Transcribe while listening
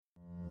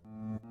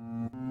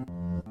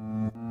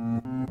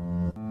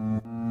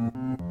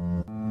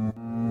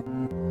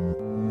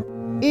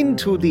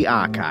Into the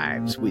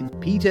Archives with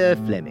Peter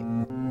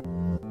Fleming.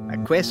 A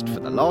quest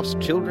for the lost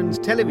children's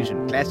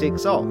television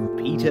classics of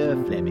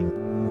Peter Fleming.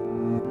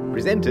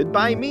 Presented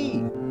by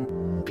me,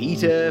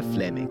 Peter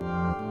Fleming.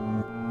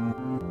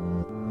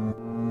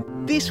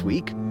 This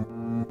week,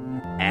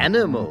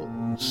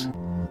 animals.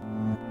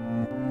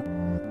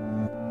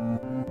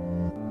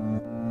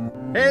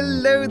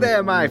 Hello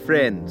there, my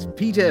friends.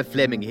 Peter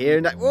Fleming here,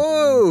 and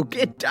whoa,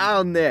 get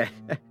down there.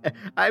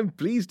 I'm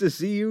pleased to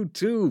see you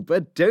too,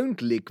 but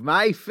don't lick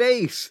my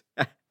face.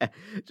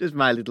 Just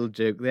my little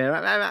joke there.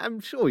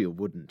 I'm sure you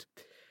wouldn't.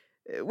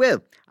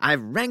 Well,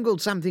 I've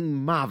wrangled something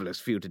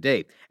marvellous for you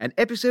today. An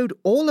episode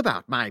all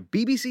about my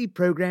BBC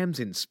programmes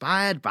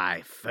inspired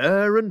by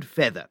fur and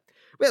feather.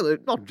 Well,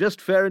 not just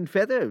fur and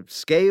feather,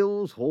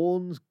 scales,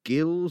 horns,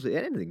 gills,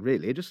 anything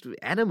really, just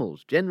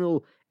animals,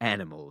 general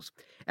animals.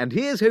 And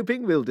here's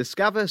hoping we'll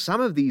discover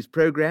some of these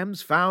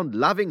programmes found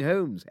loving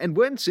homes and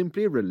weren't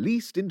simply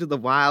released into the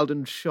wild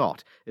and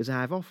shot, as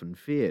I've often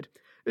feared.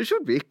 It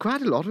should be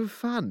quite a lot of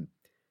fun.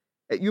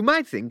 You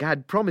might think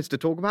I'd promised to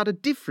talk about a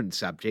different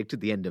subject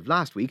at the end of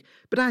last week,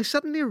 but I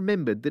suddenly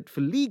remembered that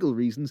for legal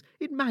reasons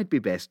it might be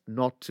best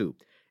not to.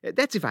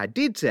 That's if I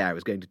did say I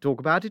was going to talk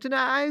about it, and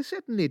I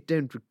certainly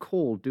don't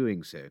recall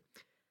doing so.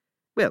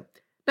 Well,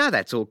 now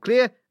that's all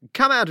clear,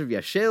 come out of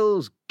your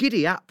shells,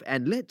 giddy up,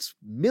 and let's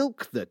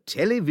milk the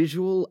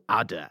televisual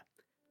udder.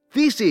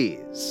 This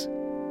is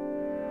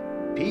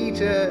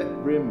Peter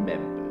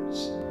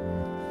Remembers.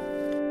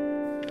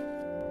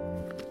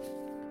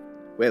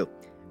 Well,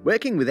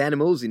 working with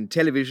animals in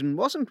television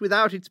wasn't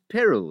without its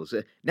perils.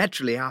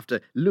 Naturally, after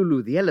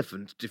Lulu the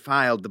elephant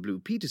defiled the Blue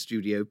Peter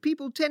studio,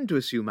 people tend to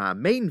assume our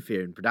main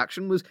fear in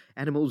production was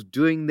animals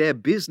doing their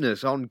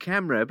business on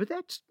camera, but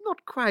that's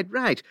not quite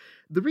right.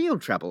 The real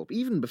trouble,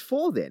 even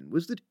before then,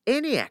 was that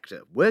any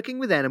actor working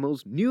with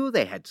animals knew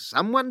they had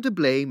someone to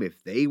blame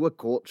if they were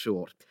caught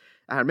short.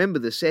 I remember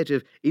the set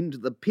of Into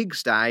the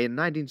Pigsty in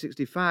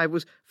 1965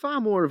 was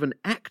far more of an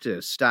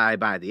actor's sty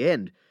by the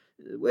end.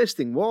 The worst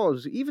thing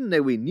was, even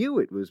though we knew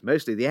it was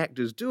mostly the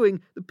actors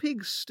doing, the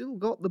pigs still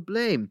got the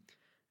blame.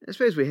 I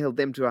suppose we held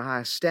them to a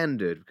higher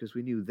standard because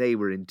we knew they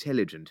were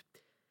intelligent.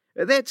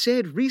 That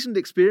said, recent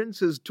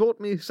experience has taught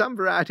me some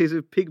varieties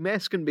of pig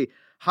mess can be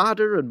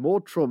harder and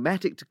more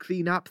traumatic to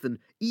clean up than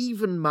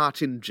even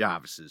Martin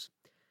Jarvis's.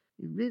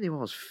 It really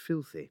was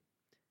filthy.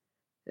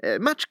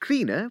 Much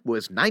cleaner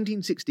was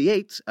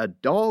 1968's A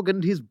Dog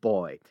and His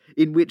Boy,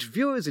 in which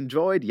viewers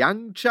enjoyed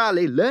young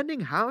Charlie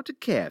learning how to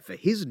care for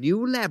his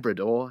new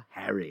Labrador,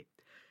 Harry.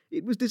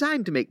 It was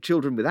designed to make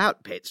children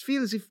without pets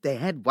feel as if they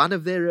had one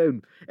of their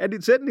own, and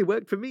it certainly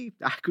worked for me.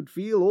 I could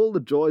feel all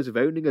the joys of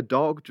owning a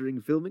dog during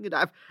filming, and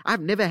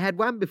I've never had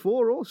one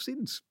before or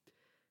since.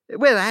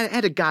 Well, I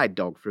had a guide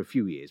dog for a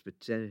few years, but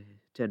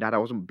turned out I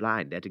wasn't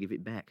blind. I had to give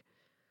it back.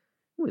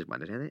 Always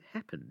wondered how that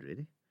happened,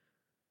 really.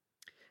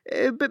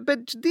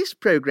 But this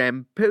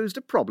programme posed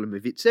a problem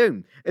of its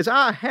own, as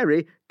our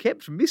Harry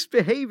kept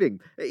misbehaving.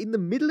 In the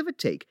middle of a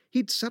take,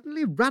 he'd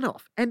suddenly run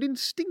off and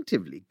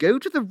instinctively go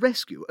to the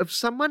rescue of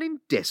someone in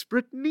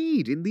desperate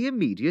need in the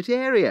immediate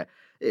area.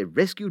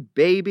 Rescued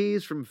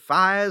babies from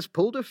fires,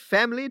 pulled a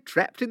family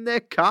trapped in their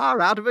car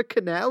out of a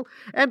canal,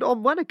 and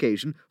on one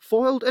occasion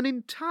foiled an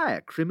entire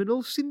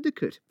criminal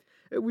syndicate.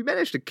 We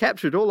managed to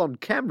capture it all on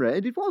camera,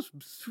 and it was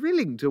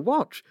thrilling to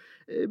watch.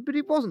 But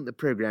it wasn't the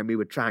programme we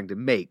were trying to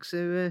make,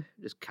 so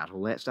just cut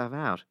all that stuff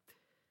out.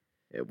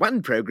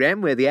 One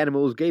programme where the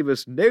animals gave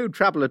us no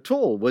trouble at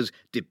all was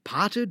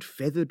Departed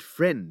Feathered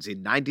Friends in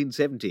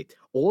 1970,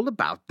 all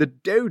about the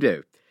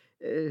dodo.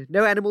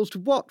 No animals to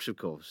watch, of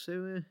course,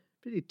 so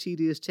pretty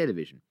tedious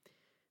television.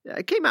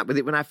 I came up with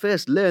it when I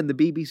first learned the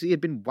BBC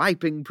had been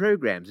wiping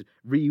programmes and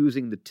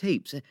reusing the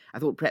tapes. I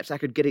thought perhaps I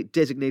could get it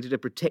designated a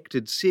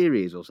protected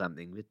series or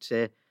something,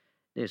 but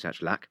no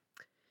such luck.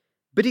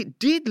 But it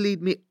did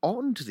lead me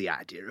on to the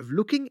idea of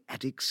looking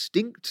at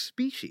extinct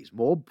species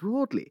more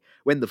broadly,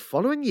 when the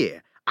following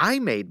year I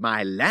made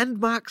my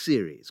landmark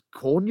series,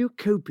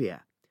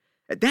 Cornucopia.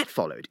 That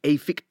followed a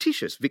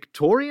fictitious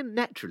Victorian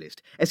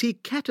naturalist as he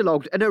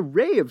catalogued an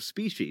array of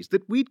species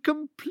that we'd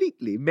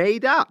completely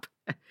made up.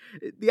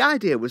 The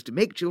idea was to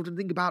make children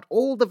think about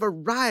all the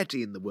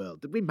variety in the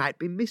world that we might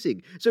be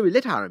missing, so we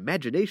let our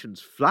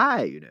imaginations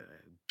fly,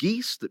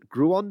 Geese that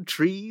grew on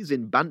trees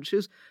in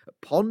bunches,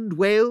 pond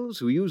whales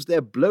who used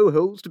their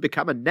blowholes to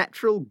become a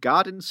natural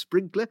garden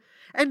sprinkler,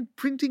 and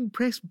printing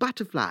press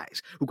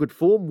butterflies who could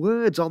form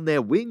words on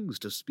their wings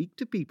to speak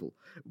to people.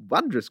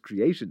 Wondrous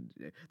creations.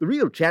 The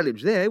real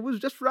challenge there was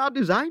just for our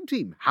design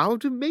team, how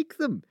to make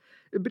them.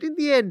 But in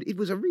the end, it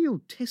was a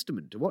real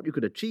testament to what you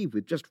could achieve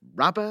with just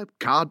rubber,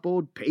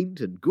 cardboard, paint,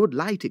 and good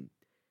lighting.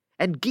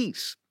 And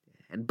geese,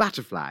 and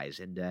butterflies,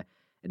 and a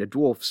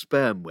dwarf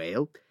sperm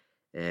whale,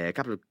 a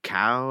couple of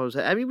cows.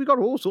 We got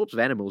all sorts of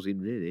animals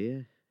in,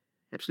 really.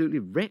 Absolutely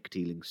wrecked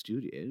Ealing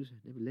Studios.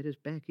 Never let us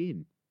back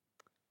in.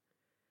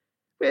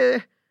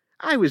 Well,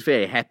 I was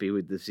very happy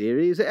with the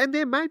series, and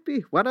there might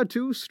be one or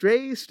two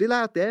strays still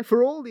out there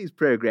for all these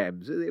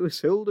programmes. They were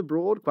sold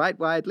abroad quite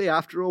widely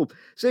after all.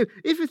 So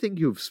if you think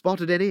you've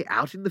spotted any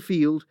out in the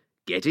field,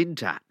 get in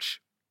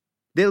touch.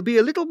 There'll be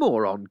a little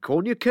more on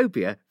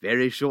cornucopia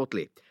very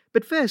shortly.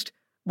 But first,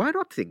 why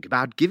not think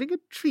about giving a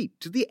treat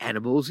to the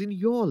animals in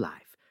your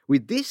life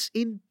with this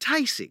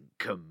enticing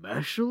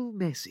commercial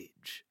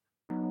message?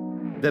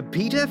 The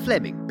Peter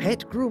Fleming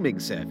Pet Grooming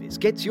Service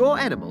gets your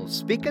animals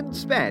spick and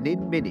span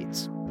in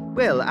minutes.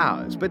 Well,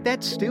 hours, but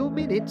that's still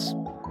minutes.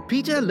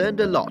 Peter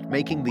learned a lot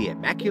making the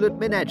Immaculate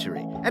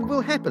Menagerie and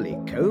will happily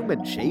comb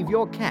and shave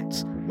your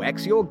cats,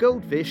 wax your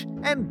goldfish,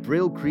 and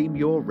brill cream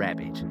your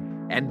rabbit.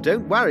 And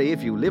don't worry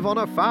if you live on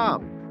a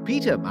farm.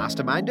 Peter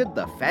masterminded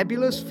the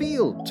fabulous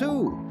field,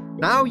 too.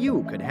 Now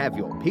you can have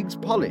your pigs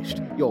polished,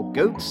 your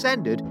goats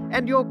sanded,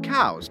 and your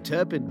cows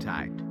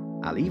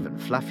turpentined. I'll even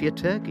fluff your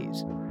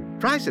turkeys.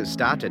 Prices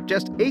start at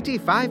just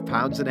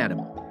 £85 an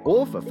animal,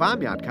 or for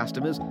farmyard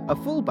customers, a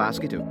full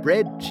basket of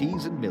bread,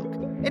 cheese and milk.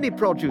 Any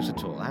produce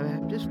at all.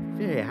 I'm just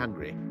very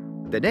hungry.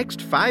 The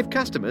next 5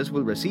 customers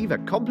will receive a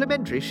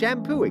complimentary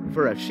shampooing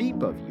for a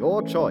sheep of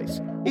your choice.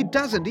 It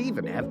doesn't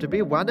even have to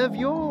be one of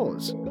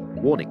yours.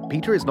 Warning,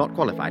 Peter is not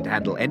qualified to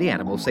handle any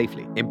animal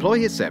safely. Employ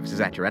his services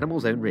at your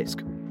animal's own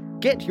risk.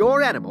 Get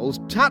your animals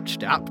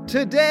touched up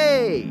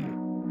today!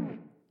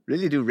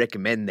 Really do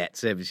recommend that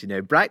service,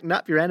 Brighten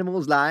up your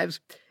animals'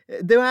 lives.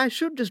 Though I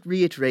should just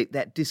reiterate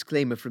that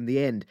disclaimer from the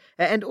end,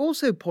 and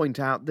also point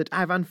out that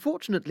I've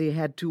unfortunately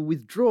had to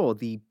withdraw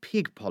the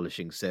pig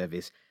polishing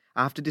service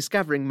after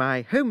discovering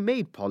my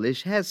homemade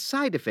polish has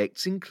side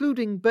effects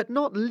including, but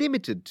not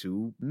limited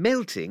to,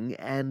 melting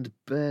and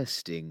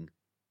bursting.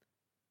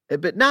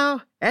 But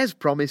now, as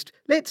promised,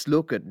 let's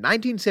look at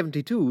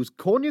 1972's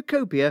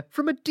cornucopia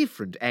from a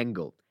different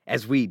angle,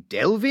 as we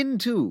delve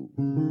into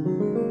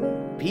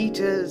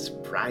Peter's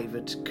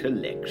private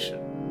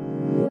collection.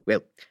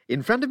 Well,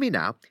 in front of me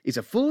now is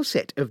a full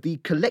set of the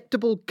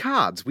collectible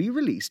cards we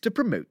released to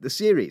promote the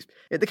series.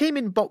 They came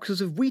in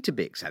boxes of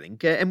Weetabix, I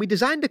think, and we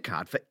designed a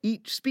card for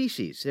each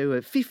species, so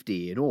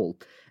 50 in all.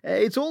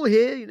 It's all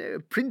here,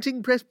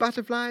 printing press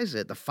butterflies,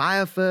 the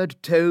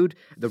fire-furred toad,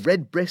 the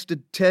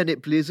red-breasted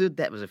turnip lizard,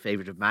 that was a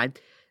favourite of mine.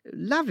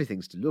 Lovely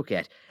things to look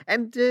at.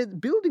 And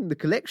building the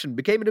collection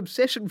became an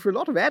obsession for a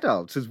lot of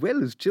adults as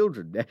well as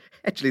children.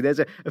 Actually,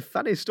 there's a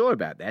funny story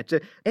about that.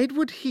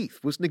 Edward Heath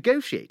was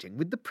negotiating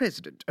with the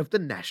president of the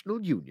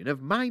National Union of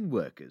Mine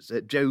Workers,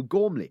 Joe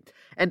Gormley,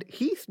 and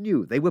Heath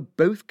knew they were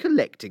both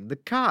collecting the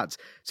cards,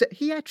 so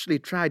he actually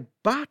tried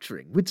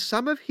bartering with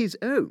some of his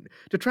own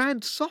to try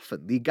and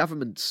soften the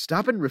government's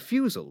stubborn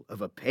refusal of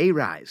a pay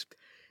rise.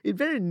 It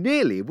very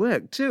nearly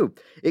worked, too,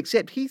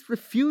 except Heath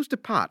refused to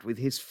part with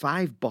his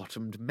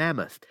 5-bottomed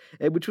mammoth,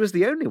 which was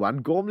the only one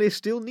Gormley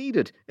still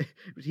needed.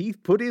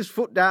 Heath put his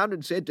foot down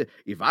and said,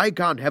 "If I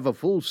can't have a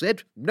full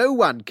set, no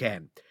one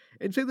can."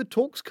 And so the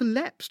talks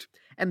collapsed,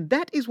 and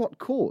that is what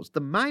caused the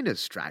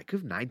miners' strike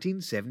of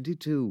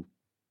 1972.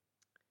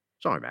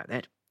 Sorry about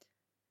that.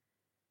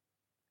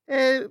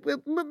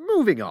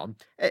 Moving on,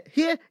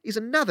 here is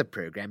another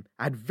programme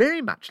I'd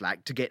very much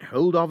like to get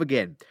hold of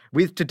again,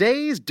 with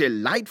today's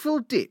delightful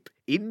dip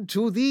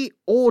into the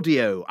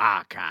audio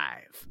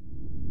archive.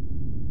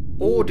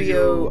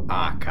 Audio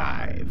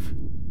archive.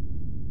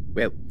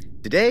 Well,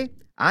 today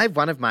I've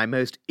one of my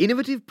most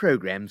innovative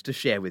programmes to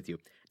share with you,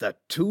 The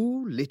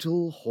Two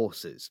Little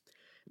Horses.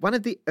 One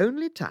of the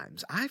only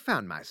times I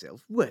found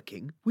myself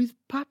working with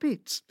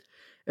puppets.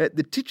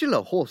 The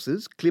titular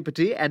horses,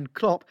 Clipperty and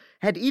Clop,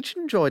 had each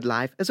enjoyed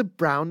life as a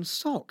brown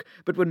sock,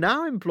 but were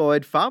now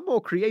employed far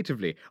more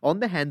creatively on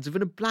the hands of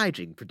an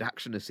obliging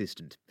production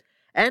assistant.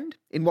 And,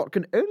 in what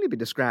can only be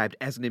described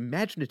as an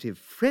imaginative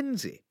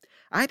frenzy,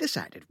 I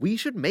decided we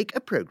should make a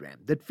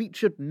programme that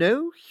featured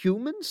no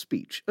human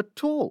speech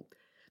at all.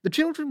 The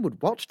children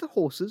would watch the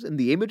horses and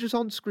the images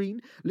on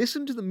screen,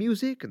 listen to the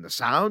music and the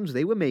sounds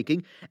they were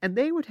making, and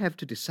they would have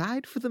to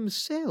decide for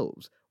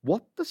themselves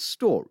what the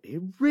story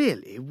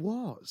really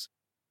was.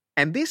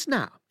 And this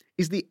now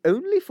is the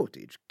only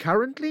footage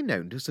currently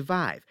known to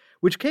survive,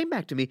 which came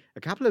back to me a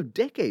couple of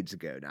decades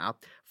ago now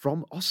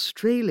from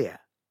Australia.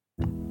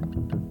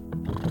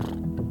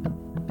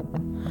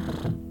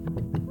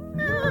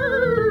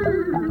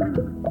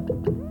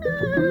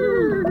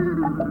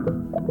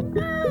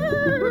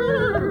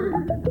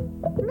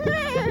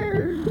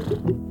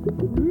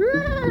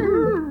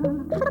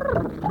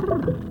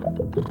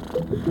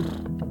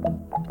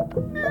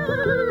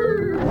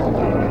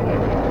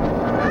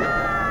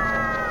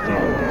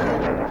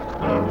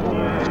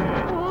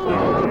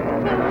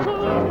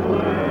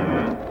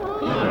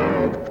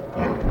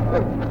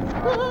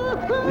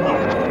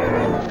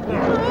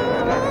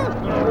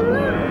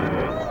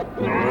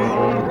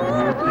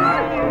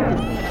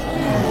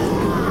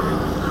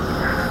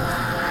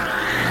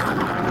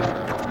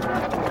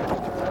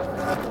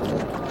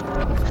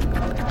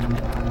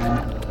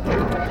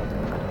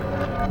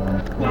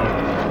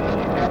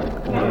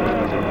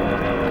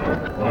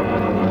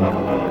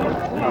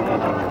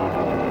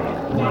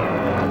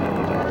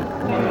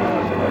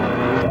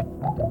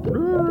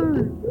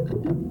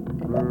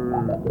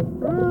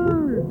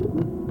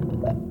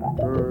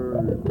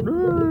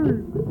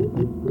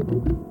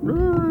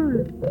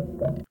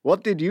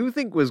 What did you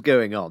think was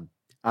going on?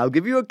 I'll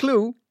give you a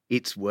clue.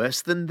 It's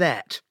worse than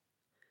that.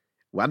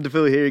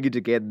 Wonderful hearing it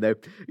again, though.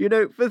 You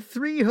know, for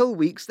 3 whole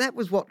weeks, that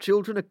was what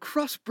children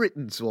across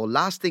Britain saw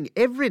last thing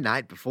every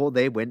night before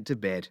they went to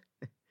bed.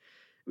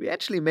 We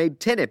actually made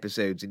 10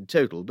 episodes in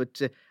total,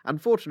 but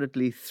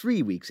unfortunately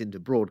 3 weeks into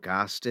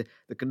broadcast,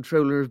 the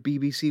controller of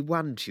BBC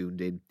One tuned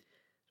in.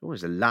 It's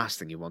always the last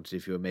thing you wanted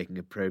if you were making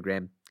a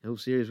programme. The whole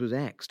series was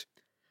axed.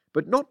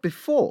 But not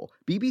before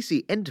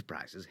BBC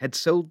Enterprises had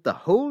sold the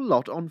whole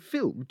lot on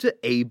film to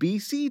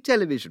ABC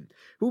Television,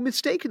 who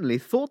mistakenly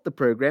thought the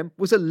programme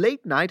was a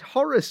late-night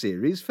horror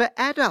series for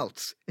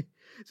adults.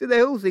 So the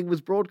whole thing was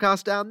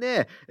broadcast down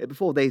there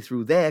before they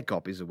threw their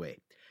copies away.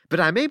 But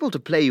I'm able to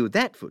play you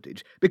that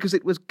footage because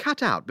it was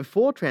cut out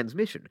before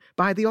transmission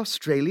by the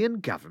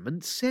Australian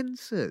government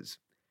censors.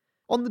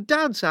 On the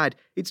downside,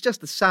 it's just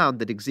the sound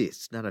that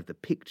exists, none of the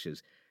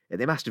pictures.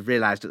 They must have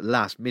realised at the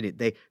last minute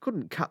they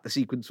couldn't cut the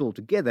sequence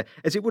altogether,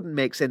 as it wouldn't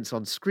make sense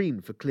on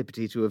screen for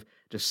Clipperty to have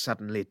just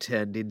suddenly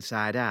turned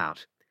inside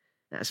out.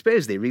 I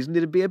suppose they reasoned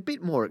it'd be a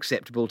bit more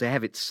acceptable to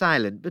have it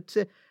silent, but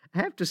I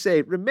have to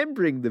say,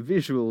 remembering the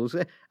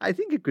visuals, I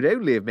think it could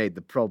only have made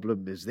the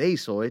problem, as they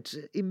saw it,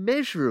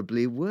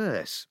 immeasurably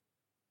worse.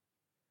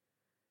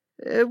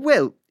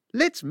 Well,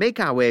 let's make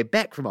our way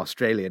back from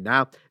Australia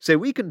now, so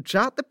we can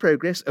chart the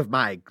progress of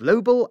my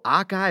global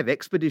archive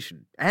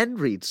expedition and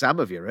read some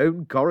of your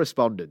own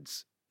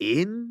correspondence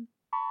in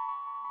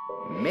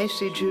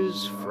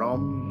Messages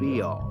from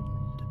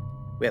Beyond.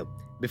 Well,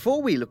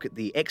 before we look at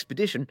the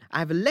expedition, I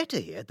have a letter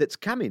here that's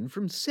come in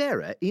from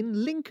Sarah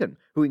in Lincoln,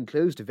 who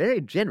enclosed a very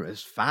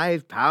generous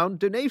 £5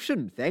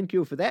 donation. Thank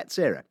you for that,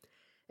 Sarah.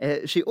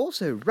 She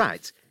also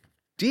writes,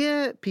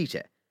 Dear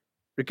Peter,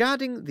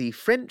 regarding the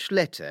French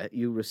letter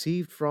you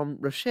received from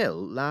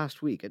Rochelle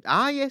last week.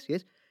 Yes,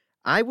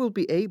 I will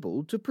be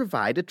able to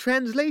provide a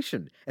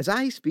translation, as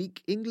I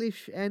speak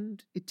English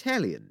and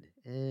Italian.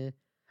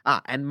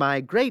 And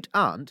my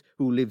great-aunt,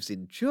 who lives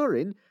in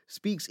Turin,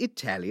 speaks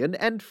Italian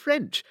and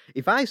French.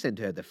 If I send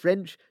her the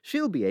French,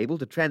 she'll be able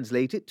to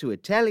translate it to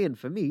Italian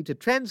for me to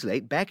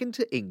translate back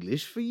into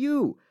English for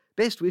you.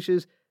 Best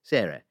wishes,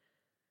 Sarah.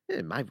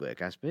 My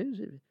work, I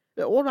suppose.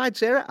 All right,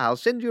 Sarah, I'll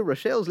send you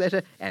Rochelle's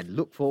letter and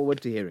look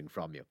forward to hearing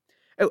from you.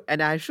 Oh,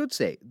 and I should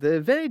say, the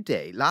very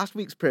day last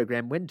week's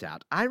programme went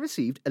out, I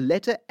received a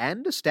letter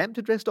and a stamped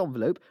addressed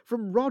envelope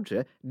from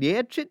Roger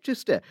near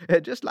Chichester,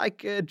 just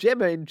like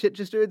Gemma in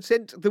Chichester had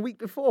sent the week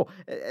before.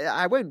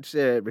 I won't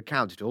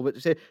recount it all, but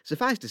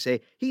suffice to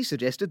say, he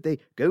suggested they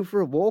go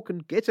for a walk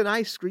and get an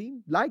ice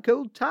cream like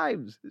old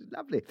times.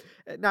 Lovely.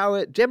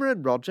 Now, Gemma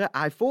and Roger,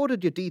 I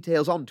forwarded your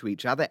details on to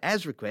each other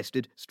as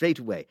requested straight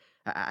away.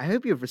 I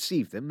hope you've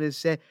received them,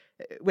 as,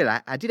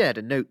 I did add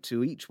a note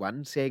to each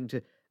one saying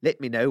to let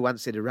me know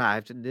once it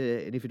arrived and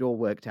if it all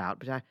worked out,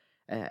 but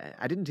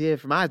I didn't hear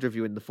from either of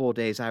you in the 4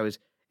 days I was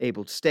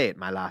able to stay at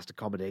my last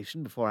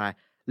accommodation before I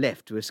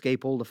left to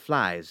escape all the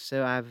flies,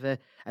 so I've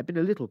been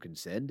a little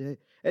concerned.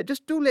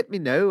 Just do let me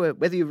know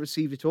whether you've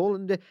received it all,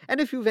 and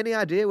if you've any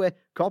idea where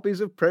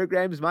copies of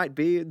programmes might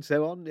be and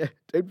so on.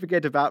 Don't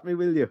forget about me,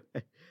 will you?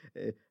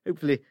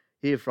 Hopefully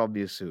hear from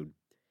you soon.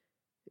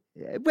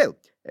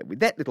 With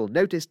that little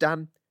notice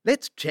done,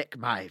 let's check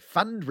my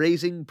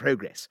fundraising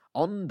progress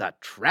on the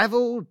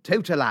Travel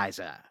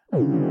Totalizer.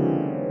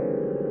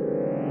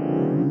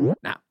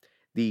 Now,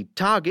 the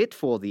target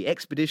for the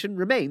expedition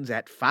remains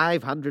at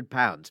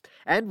 £500,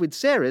 and with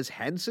Sarah's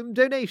handsome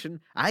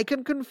donation, I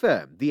can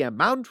confirm the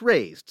amount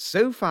raised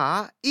so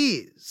far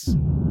is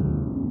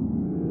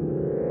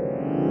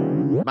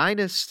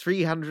minus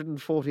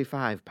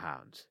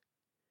 £345.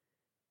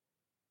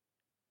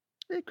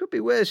 It could be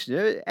worse, you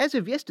know. As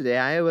of yesterday,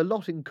 I owe a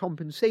lot in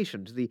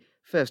compensation to the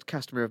first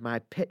customer of my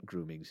pet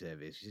grooming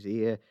service. You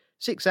see,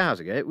 6 hours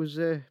ago it was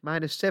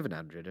minus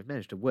 £700. I've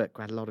managed to work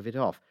quite a lot of it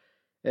off.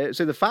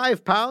 So the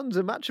 £5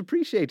 are much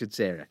appreciated,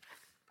 Sarah.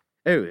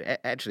 Oh,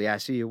 actually, I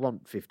see you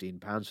want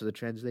 £15 for the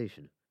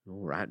translation.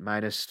 All right,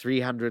 minus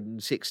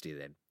 360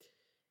 then.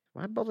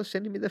 Why bother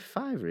sending me the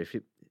fiver if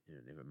you...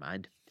 Never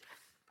mind.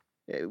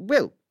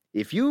 Well,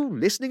 if you,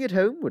 listening at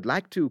home, would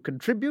like to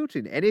contribute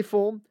in any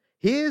form,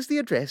 here's the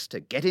address to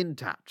get in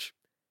touch.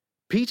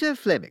 Peter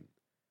Fleming,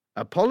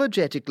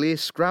 apologetically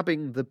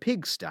scrubbing the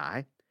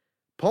pigsty,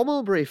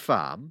 Pommelbury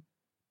Farm,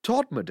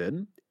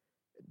 Todmorden,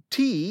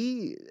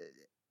 T...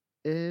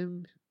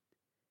 if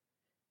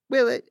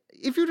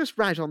you just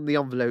write on the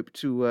envelope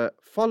to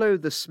follow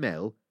the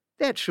smell,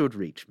 that should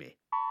reach me.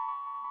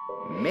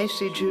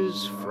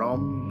 Messages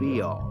from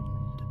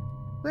Beyond.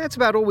 That's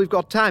about all we've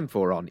got time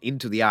for on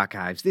Into the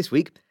Archives this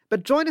week,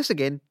 but join us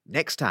again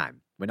next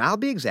time, when I'll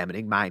be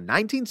examining my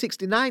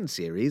 1969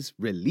 series,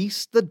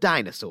 Release the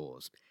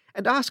Dinosaurs,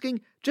 and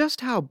asking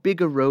just how big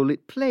a role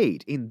it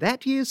played in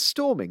that year's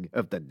storming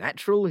of the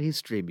Natural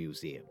History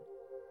Museum.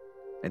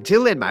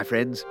 Until then, my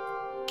friends,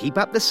 keep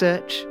up the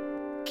search,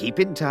 keep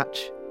in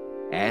touch,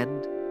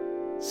 and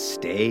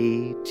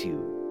stay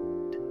tuned.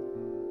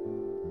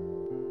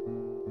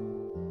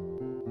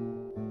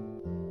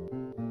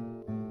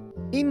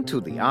 Into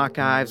the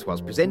Archives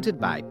was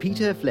presented by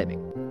Peter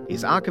Fleming.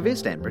 His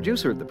archivist and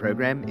producer of the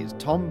programme is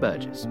Tom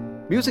Burgess.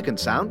 Music and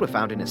sound were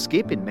found in a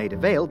skip in Maida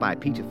Vale by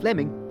Peter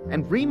Fleming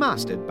and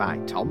remastered by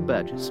Tom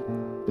Burgess.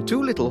 The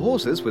Two Little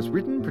Horses was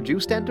written,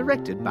 produced and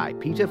directed by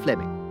Peter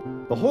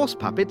Fleming. The horse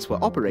puppets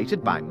were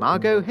operated by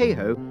Margot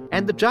Hayhoe,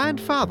 and the giant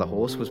father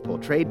horse was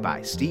portrayed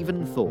by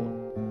Stephen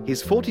Thorne.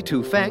 His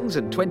 42 fangs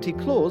and 20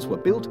 claws were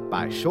built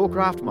by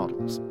Shawcraft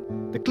Models.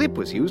 The clip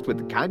was used with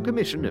the kind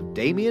permission of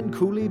Damien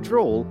Cooley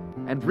Drawle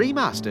and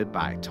remastered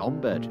by Tom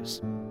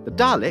Burgess. The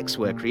Daleks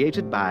were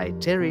created by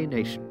Terry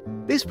Nation.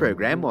 This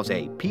program was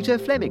a Peter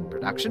Fleming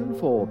production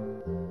for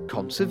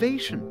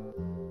conservation.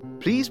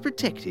 Please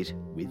protect it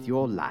with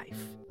your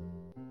life.